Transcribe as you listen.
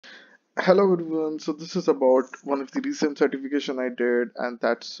Hello everyone. So this is about one of the recent certification I did, and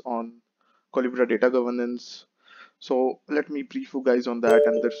that's on Collibra data governance. So let me brief you guys on that,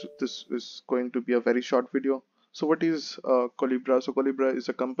 and this is going to be a very short video. So what is Collibra? So Collibra is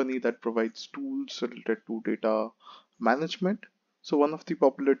a company that provides tools related to data management. So one of the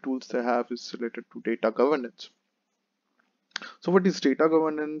popular tools they have is related to data governance. So what is data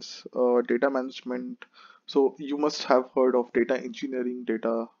governance, data management? So you must have heard of data engineering,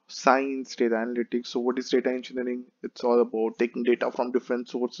 data science, data analytics. So what is data engineering? It's all about taking data from different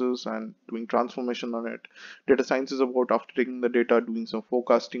sources and doing transformation on it. Data science is about after taking the data, doing some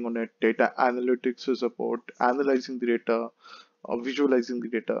forecasting on it. Data analytics is about analyzing the data, visualizing the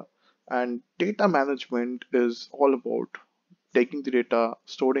data. And data management is all about taking the data,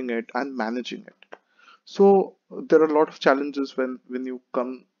 storing it, and managing it. So there are a lot of challenges when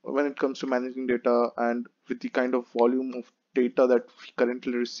it comes to managing data, and with the kind of volume of data that we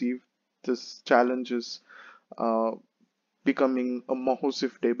currently receive, this challenge is uh, becoming a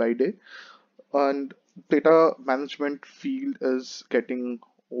massive day by day. And data management field is getting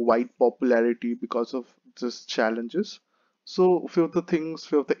wide popularity because of these challenges. So few of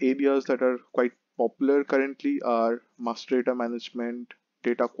the areas that are quite popular currently are master data management,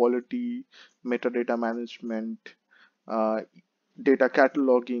 data quality, metadata management, uh, data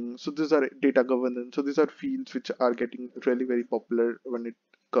cataloging. So these are data governance. So these are fields which are getting really very popular when it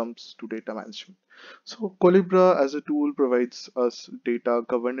comes to data management. So Colibra as a tool provides us data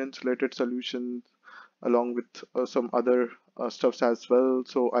governance related solutions along with some other stuffs as well.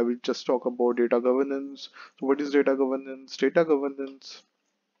 So I will just talk about data governance. So what is data governance? Data governance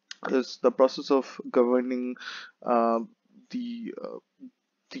is the process of governing uh, the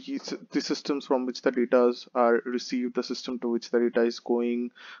the systems from which the data are received, the system to which the data is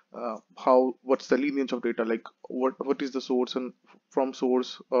going, how what's the lineage of data, like what is the source, and from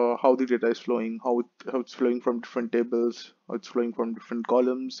source how the data is flowing, how it's flowing from different tables, how it's flowing from different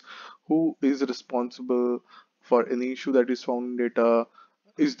columns, who is responsible for any issue that is found in data,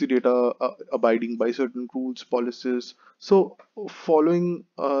 is the data abiding by certain rules, policies. So following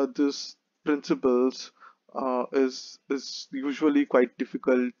these principles is usually quite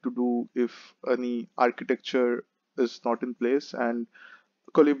difficult to do if any architecture is not in place, and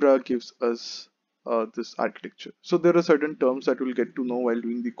Colibra gives us this architecture. So there are certain terms that we'll get to know while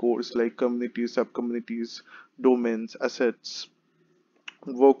doing the course, like communities, subcommunities, domains, assets,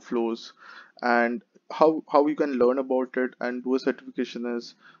 workflows, and how you can learn about it and do a certification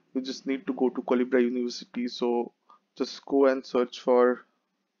is you just need to go to Collibra University. So just go and search for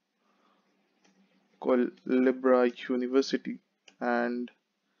Collibra University, and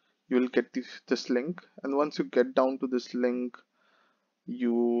you'll get this link. And once you get down to this link,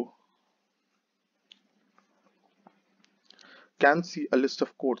 you can see a list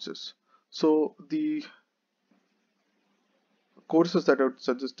of courses. So the courses that I would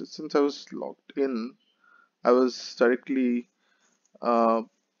suggest, since I was logged in, I was directly uh,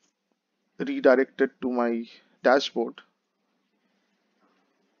 redirected to my dashboard.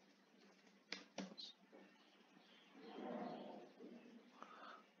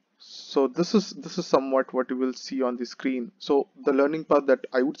 So this is somewhat what you will see on the screen. So the learning path that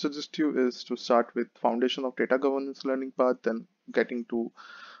I would suggest you is to start with foundation of data governance learning path, then getting to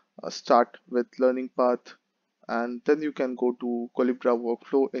start with learning path, and then you can go to Collibra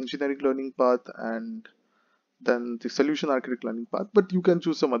workflow engineering learning path, and then the solution architect learning path. But you can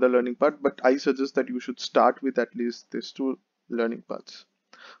choose some other learning path, but I suggest that you should start with at least these two learning paths.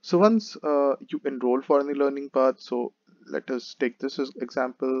 So once you enroll for any learning path, so let us take this as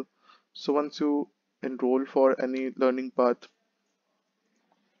example. So once you enroll for any learning path,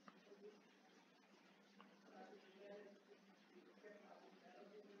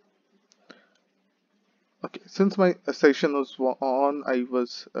 okay, since my session was on, I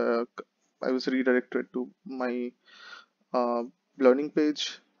was redirected to my uh, learning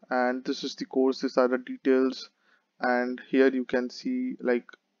page, and this is the course. These are the details, and here you can see like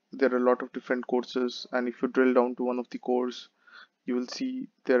there are a lot of different courses, and if you drill down to one of the course, you will see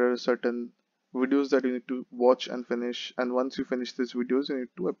there are certain videos that you need to watch and finish, and once you finish these videos you need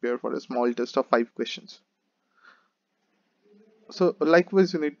to appear for a small test of 5 questions. So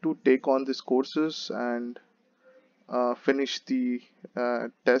likewise you need to take on these courses and finish the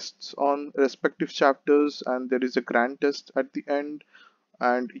tests on respective chapters, and there is a grand test at the end,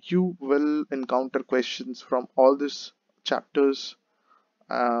 and you will encounter questions from all these chapters.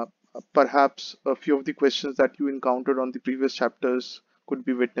 uh, Perhaps a few of the questions that you encountered on the previous chapters could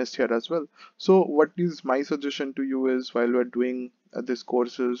be witnessed here as well. So what is my suggestion to you is, while we're doing these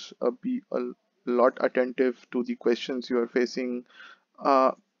courses, be a lot attentive to the questions you are facing.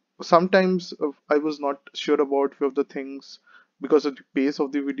 uh, sometimes I was not sure about few of the things because of the pace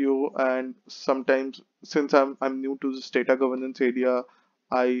of the video, and sometimes since I'm new to this data governance area,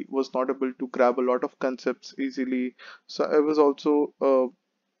 I was not able to grab a lot of concepts easily. So I was also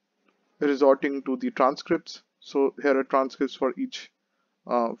resorting to the transcripts. So here are transcripts for each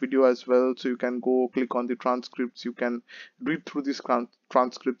video as well. So you can go click on the transcripts. You can read through these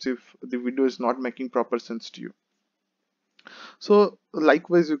transcripts if the video is not making proper sense to you. So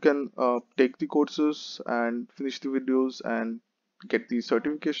likewise, you can take the courses and finish the videos and get the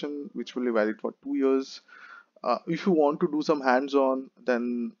certification, which will be valid for 2 years. If you want to do some hands-on,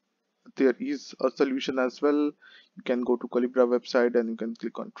 then there is a solution as well. You can go to Collibra website and you can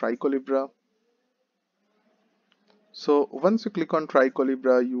click on Try Collibra. So once you click on Try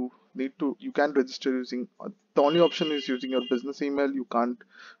Collibra, you can register using the only option is using your business email. You can't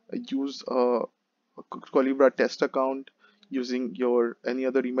use a Collibra test account using your any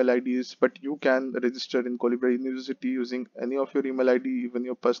other email IDs, but you can register in Collibra University using any of your email ID, even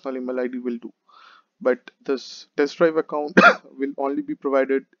your personal email ID will do. But this test drive account will only be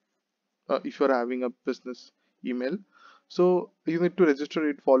provided if you're having a business email. So you need to register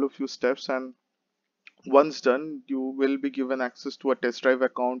it, follow few steps, and once done, you will be given access to a test drive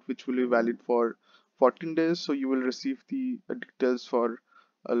account which will be valid for 14 days. So you will receive the details for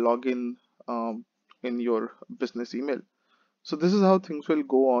a login in your business email. So this is how things will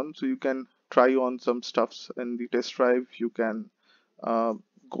go on. So you can try on some stuffs in the test drive. You can uh,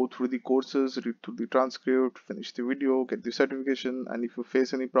 go through the courses, read through the transcript, finish the video, get the certification. And if you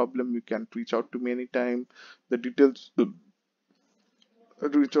face any problem, you can reach out to me anytime. The details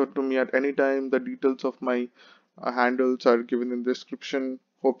reach out to me at any time. The details of my handles are given in the description.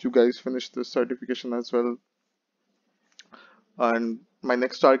 Hope you guys finish this certification as well. And my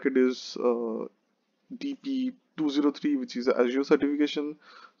next target is DP 203, which is Azure certification.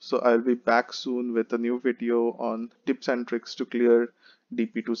 So I'll be back soon with a new video on tips and tricks to clear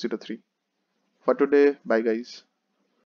DP 203. For today, bye guys.